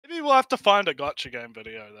we'll have to find a gotcha game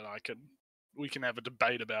video that we can have a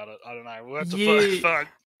debate about it. I don't know. We'll have to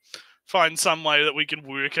find some way that we can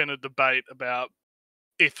work in a debate about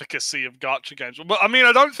efficacy of gotcha games. But I mean,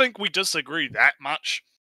 I don't think we disagree that much.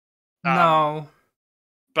 No.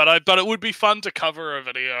 But it would be fun to cover a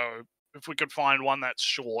video if we could find one that's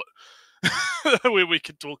short where we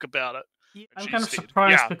could talk about it. Yeah, I'm kind of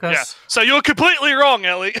surprised because... Yeah. So you're completely wrong,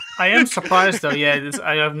 Ellie. I am surprised, though. Yeah,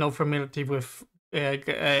 I have no familiarity with...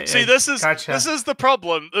 See, this is the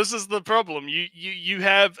problem. This is the problem. You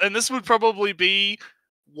have, and this would probably be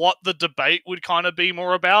what the debate would kind of be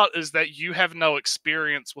more about, is that you have no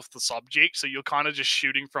experience with the subject, so you're kind of just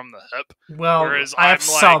shooting from the hip. Well, whereas I have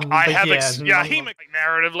some,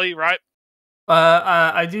 narratively, right?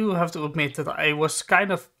 I do have to admit that I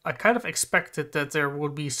kind of expected that there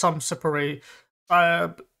would be some separate.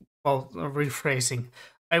 Rephrasing.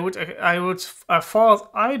 I would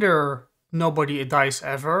thought either nobody dies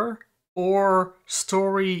ever, or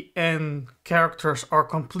story and characters are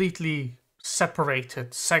completely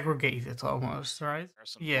separated, segregated almost, right?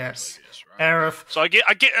 Yes. Right? So I get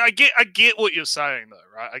what you're saying, though,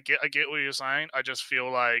 right? I get what you're saying. I just feel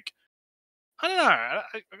like, I don't know. I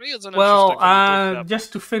think it's an interesting thing to talk about.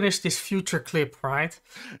 Just to finish this future clip, right?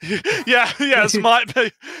 yeah, this might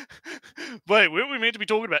be. Wait, weren't we meant to be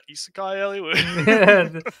talking about Isekai, Ellie?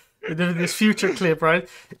 This future clip, right?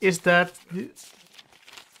 Is that...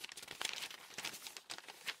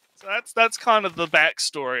 So that's kind of the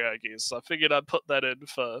backstory, I guess. I figured I'd put that in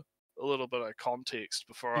for a little bit of context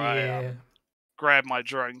before I grab my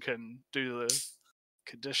drink and do the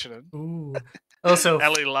conditioning. Ooh. Also,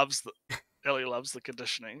 Ellie loves the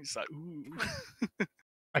conditioning. He's like, ooh.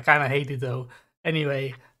 I kind of hate it, though.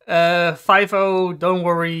 Anyway, 5-0, don't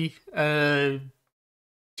worry.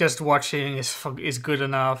 Just watching is good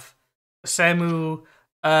enough. Samu,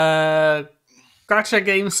 gacha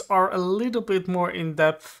games are a little bit more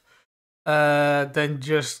in-depth than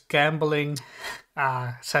just gambling.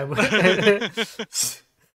 Samu.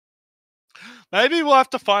 Maybe we'll have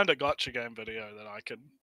to find a gotcha game video that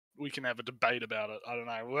we can have a debate about it. I don't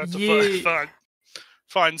know. We'll have to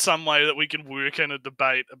find some way that we can work in a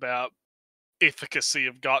debate about efficacy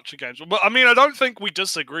of gotcha games. But I mean, I don't think we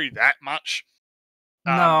disagree that much.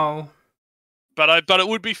 No. But it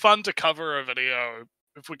would be fun to cover a video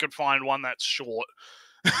if we could find one that's short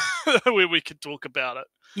where we could talk about it.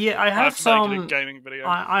 Yeah, I have some gaming video.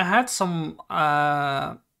 I had some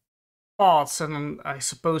thoughts, and I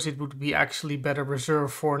suppose it would be actually better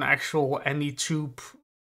reserved for an actual AnyTube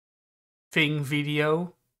thing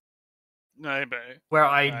video. Maybe. Where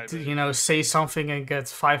I, say something and get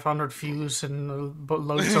 500 views and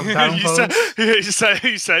loads of downvotes.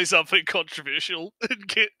 you say something controversial and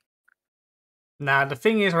get... Nah, the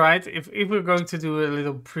thing is, right, if we're going to do a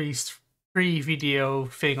little pre-video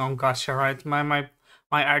thing on gacha, right, my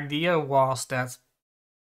idea was that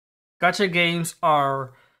gacha games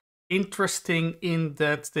are interesting in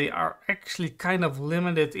that they are actually kind of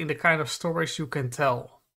limited in the kind of stories you can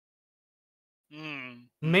tell.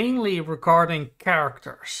 Mainly regarding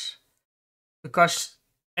characters. Because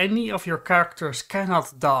any of your characters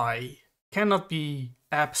cannot die, cannot be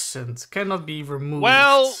absent, cannot be removed.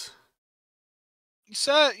 Well, you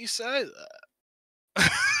say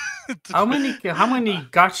that. How many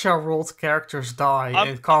gacha rolled characters die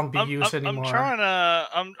and can't be used anymore?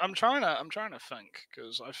 I'm trying to think,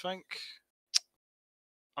 because I think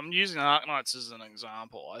I'm using Arknights as an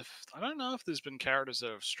example. I don't know if there's been characters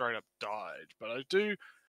that have straight up died, but I do.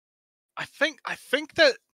 I think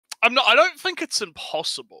that I don't think it's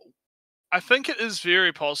impossible. I think it is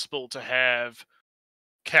very possible to have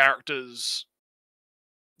characters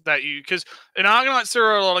that because in Arknights there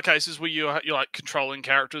are a lot of cases where you're like controlling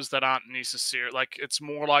characters that aren't necessary. Like it's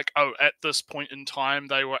more like, oh, at this point in time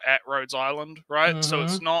they were at Rhodes Island, right? Mm-hmm. So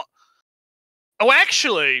it's not. Oh,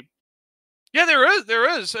 actually, yeah, there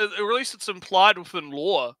is. At least it's implied within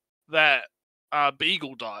lore that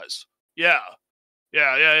Beagle dies. Yeah.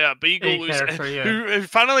 Beagle is who,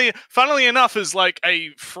 funnily enough, is like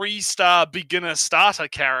a 3-star beginner starter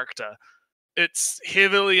character. It's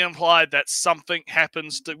heavily implied that something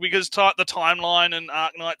happens because the timeline in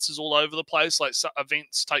Arknights is all over the place. Like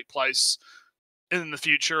events take place in the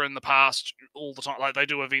future and the past all the time. Like they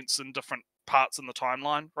do events in different parts in the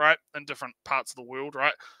timeline, right? In different parts of the world,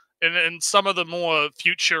 right? And in some of the more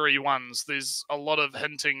future-y ones, there's a lot of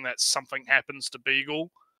hinting that something happens to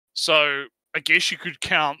Beagle. So I guess you could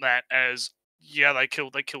count that as, yeah, they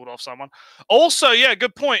killed off someone. Also, yeah,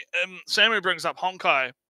 good point. Samu brings up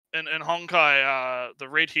Honkai. In Honkai, the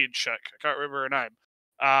redhead chick, I can't remember her name.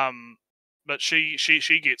 But she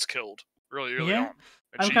gets killed really early on.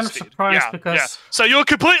 And I'm kind of dead. surprised Yeah. because So you're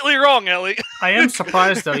completely wrong, Ellie. I am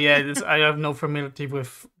surprised though. Yeah, I have no familiarity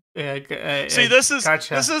with. See, this is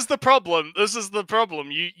Gacha. the problem. This is the problem.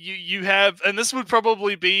 You have, and this would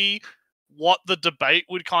probably be what the debate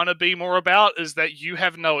would kind of be more about, is that you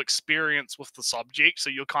have no experience with the subject, so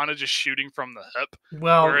you're kind of just shooting from the hip.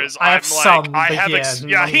 Well, Whereas I have I'm like, some, I but have,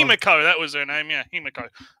 yeah, Himiko, that was her name, yeah, Himiko,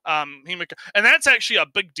 Himiko, and that's actually a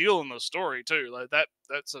big deal in the story too. Like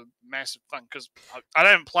that's a massive thing because I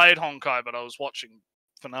haven't played Honkai, but I was watching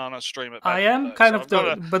Banana stream it back I in the am day, kind so of I've got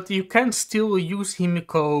the, a. but you can still use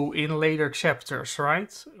Himiko in later chapters,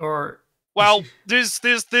 right? Or Well, there's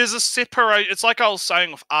a separate. It's like I was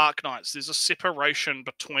saying with Arknights. There's a separation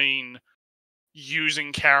between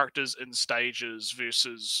using characters in stages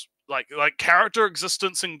versus like character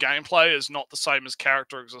existence in gameplay is not the same as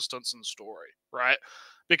character existence in story, right?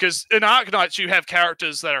 Because in Arknights you have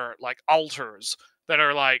characters that are like alters, that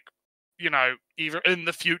are like, you know, either in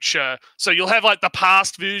the future. So you'll have like the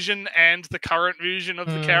past version and the current version of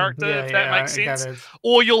the character, if that makes I got sense. it.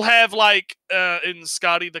 Or you'll have like in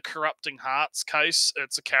Skadi the Corrupting Hearts case,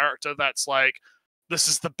 it's a character that's like, this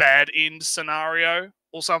is the bad end scenario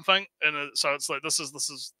or something, and so it's like this is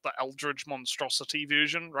the Eldritch monstrosity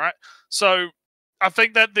version, right? So I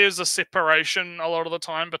think that there's a separation a lot of the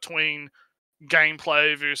time between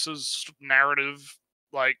gameplay versus narrative,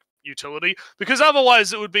 like utility, because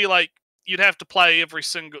otherwise it would be like you'd have to play every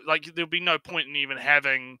single, like there'd be no point in even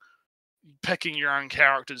having picking your own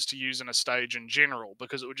characters to use in a stage in general,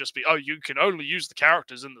 because it would just be, oh, you can only use the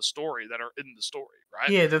characters in the story that are in the story, right?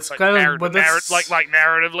 Yeah, that's Like kind of, but that's like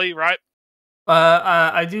narratively, right?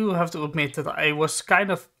 I do have to admit that I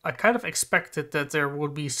kind of expected that there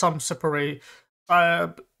would be some separate.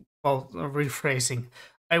 Well, rephrasing,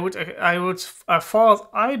 I would thought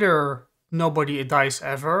either nobody dies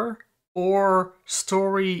ever, or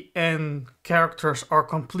story and characters are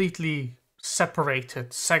completely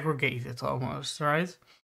separated, segregated almost, right?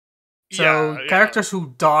 So Yeah. characters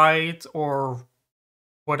who died or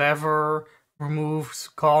whatever,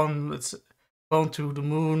 removed, gone, it's gone to the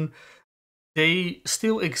moon, they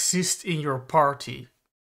still exist in your party.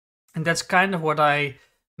 And that's kind of what I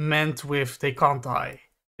meant with they can't die.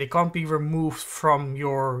 They can't be removed from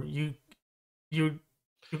your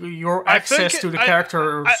your access to the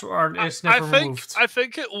characters is never removed. I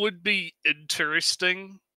think it would be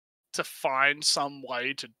interesting to find some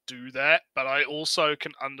way to do that, but I also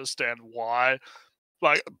can understand why.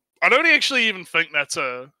 Like, I don't actually even think that's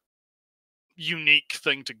a unique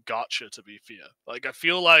thing to gacha, to be fair. Like, I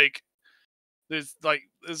feel like there's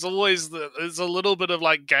always there's a little bit of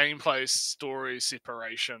like gameplay story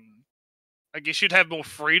separation. I guess you'd have more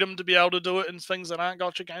freedom to be able to do it in things that aren't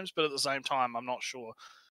gacha games, but at the same time, I'm not sure.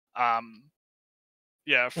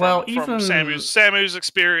 Yeah, from Samu's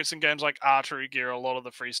experience in games like Archery Gear, a lot of the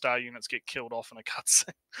freestyle units get killed off in a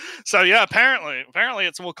cutscene. So yeah, apparently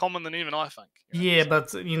it's more common than even I think. Yeah, so.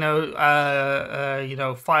 But you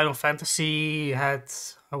know, Final Fantasy had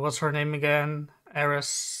what's her name again?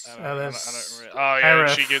 Eris. Oh yeah,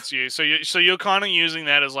 she gets you. So you're kind of using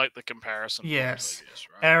that as like the comparison. Yes. Point, I guess,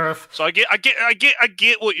 right? Aerith. So I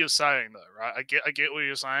get what you're saying though, right? I get what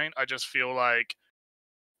you're saying. I just feel like,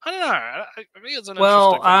 I don't know. I think it's an interesting thing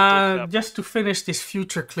to talk about. Just to finish this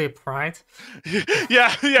future clip, right?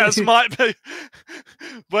 yeah, this might be.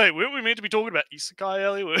 Wait, weren't we meant to be talking about Isekai,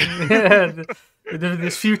 Ellie?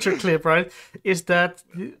 This future clip, right? Is that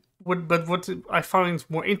what I find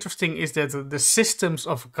more interesting is that the systems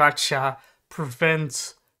of gacha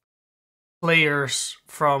prevent players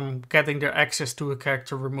from getting their access to a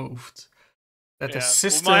character removed. That the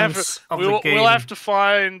systems of the game. We'll have to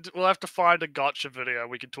find a gacha video.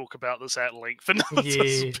 We can talk about this at length. And this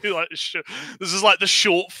is like the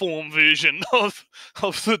short form version of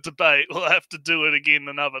the debate. We'll have to do it again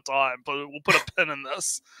another time, but we'll put a pin in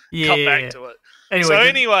this. Come back to it.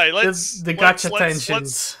 Anyway, let's gacha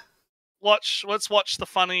tensions. Let's watch the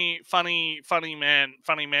funny man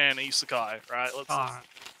isekai. Right. Let's.